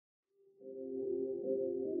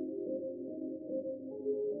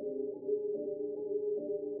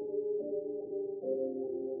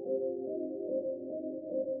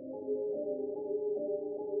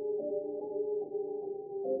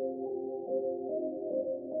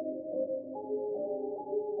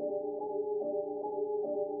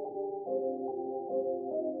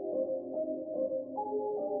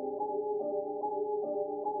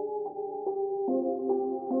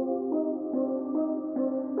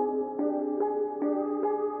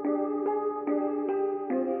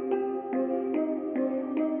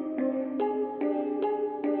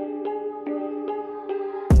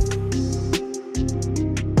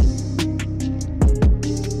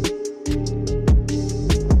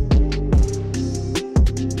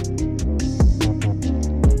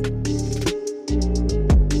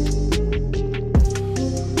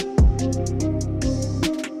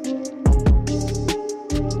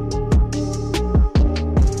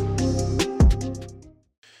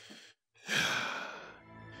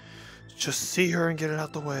Just see her and get it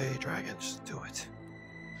out the way, Dragon. Just do it.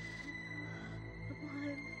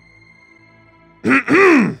 Come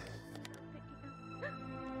on.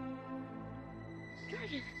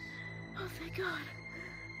 Dragon. Oh, thank God.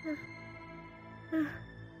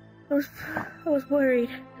 I was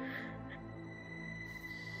worried.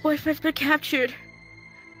 Boyfriend's been captured.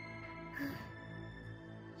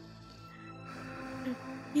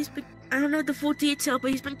 I don't know the full detail,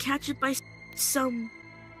 but he's been captured by some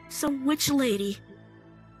witch lady.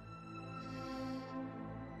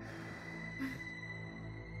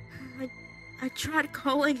 I tried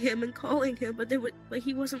calling him, but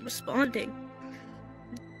he wasn't responding.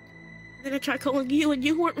 Then I tried calling you, and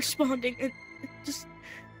you weren't responding, and it just...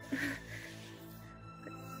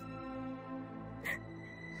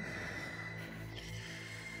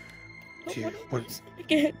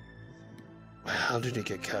 Again. How did he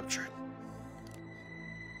get captured?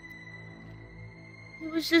 He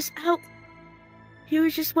was just out.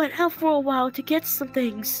 Just went out for a while to get some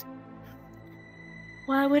things.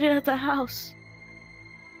 While I waited at the house.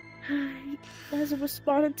 He hasn't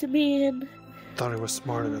responded to me and... Thought he was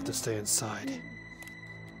smart enough to stay inside.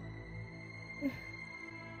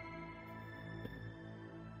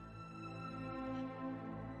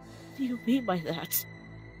 What do you mean by that?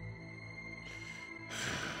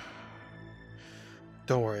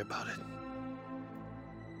 Don't worry about it.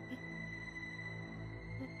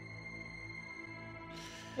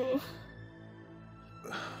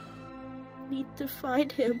 We need to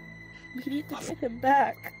find him. We need to get him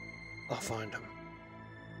back. I'll find him.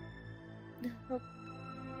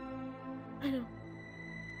 I know.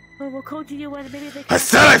 Oh, we'll call you when maybe they can... I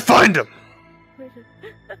said I find him!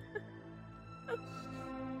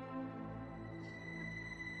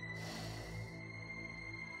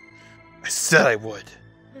 I said I would.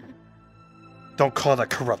 Don't call that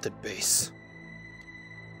corrupted base.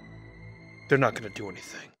 They're not gonna do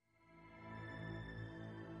anything.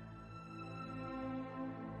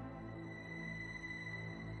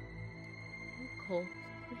 Cole,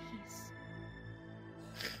 please.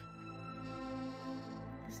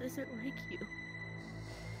 This isn't like you.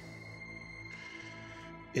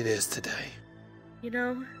 It is today. You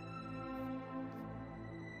know,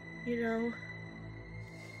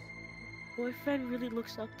 boyfriend really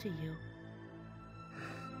looks up to you.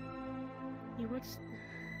 He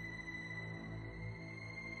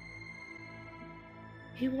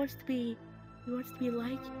wants to be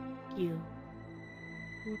like you.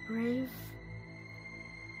 More brave,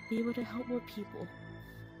 be able to help more people.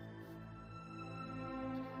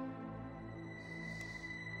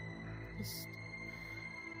 Just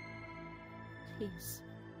please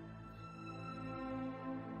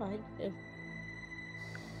find him.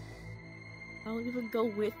 I'll even go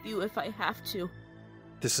with you if I have to.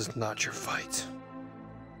 This is not your fight.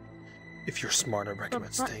 If you're smart, I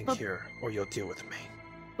recommend staying here, or you'll deal with me.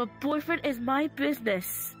 But boyfriend is my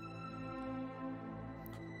business.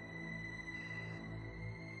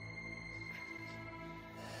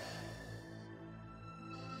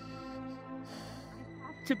 I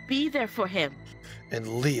have to be there for him. And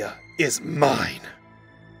Leah is mine.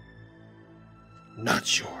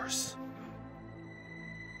 Not yours.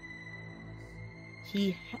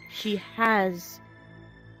 She has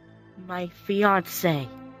my fiance.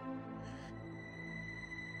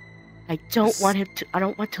 I don't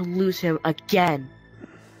want to lose him again.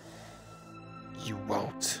 You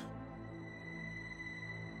won't.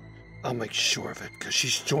 I'll make sure of it, because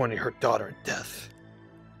she's joining her daughter in death.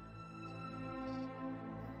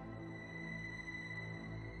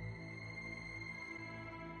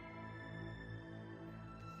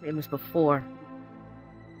 Same as before.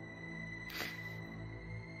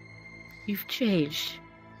 You've changed.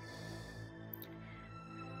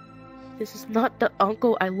 This is not the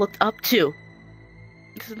uncle I looked up to.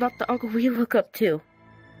 This is not the uncle we look up to.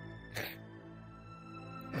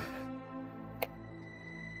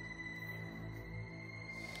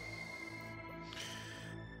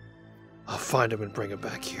 I'll find him and bring him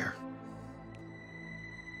back here.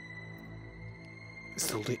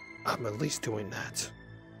 I'm at least doing that.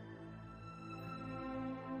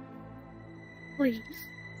 Please.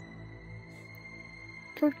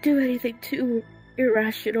 Don't do anything too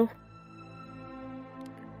irrational.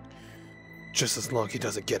 Just as long as he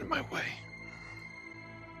doesn't get in my way.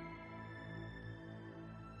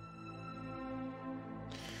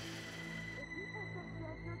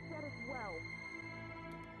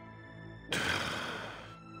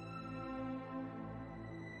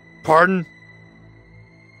 Pardon?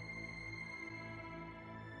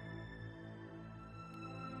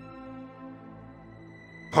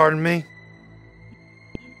 Pardon me?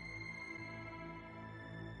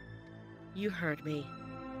 You heard me.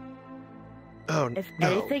 Oh, If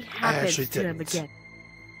no, anything I happens actually to him didn't. again.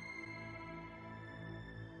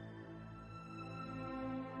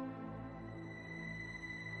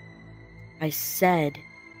 I said,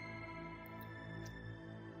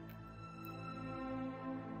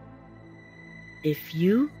 if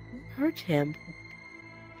you hurt him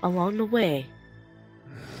along the way,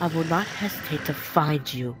 I will not hesitate to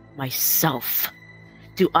find you myself.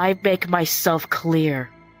 Do I make myself clear?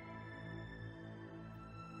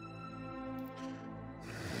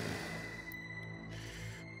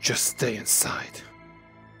 Just stay inside.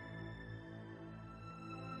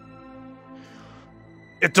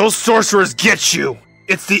 If those sorcerers get you,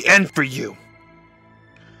 it's the end for you.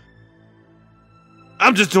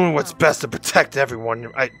 I'm just doing what's best to protect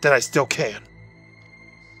everyone that I still can.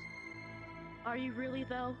 Are you really,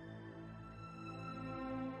 though?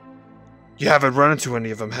 You haven't run into any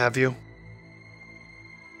of them, have you?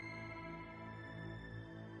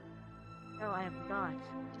 No, I have not.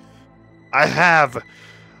 I have.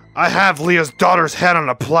 I have Leah's daughter's head on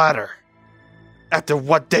a platter. After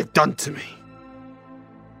what they've done to me.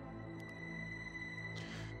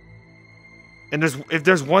 And if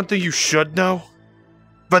there's one thing you should know,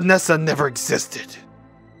 Vanessa never existed.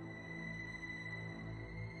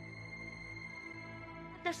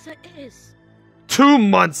 Vanessa is. 2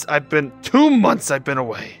 months I've been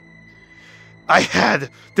away. I had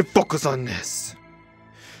to focus on this.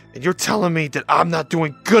 And you're telling me that I'm not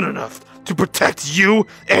doing good enough to protect you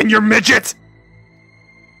and your midget?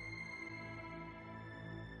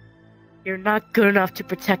 You're not good enough to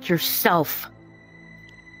protect yourself.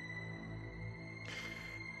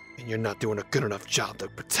 And you're not doing a good enough job to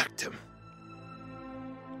protect him.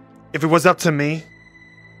 If it was up to me,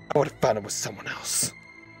 I would have found it with someone else.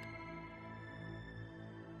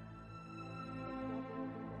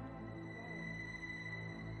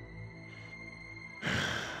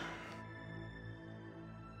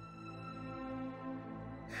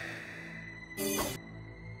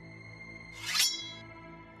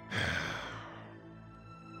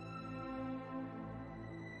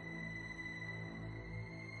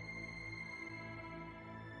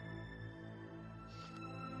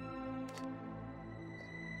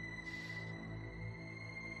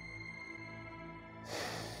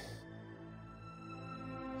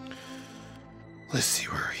 Let's see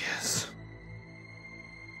where he is.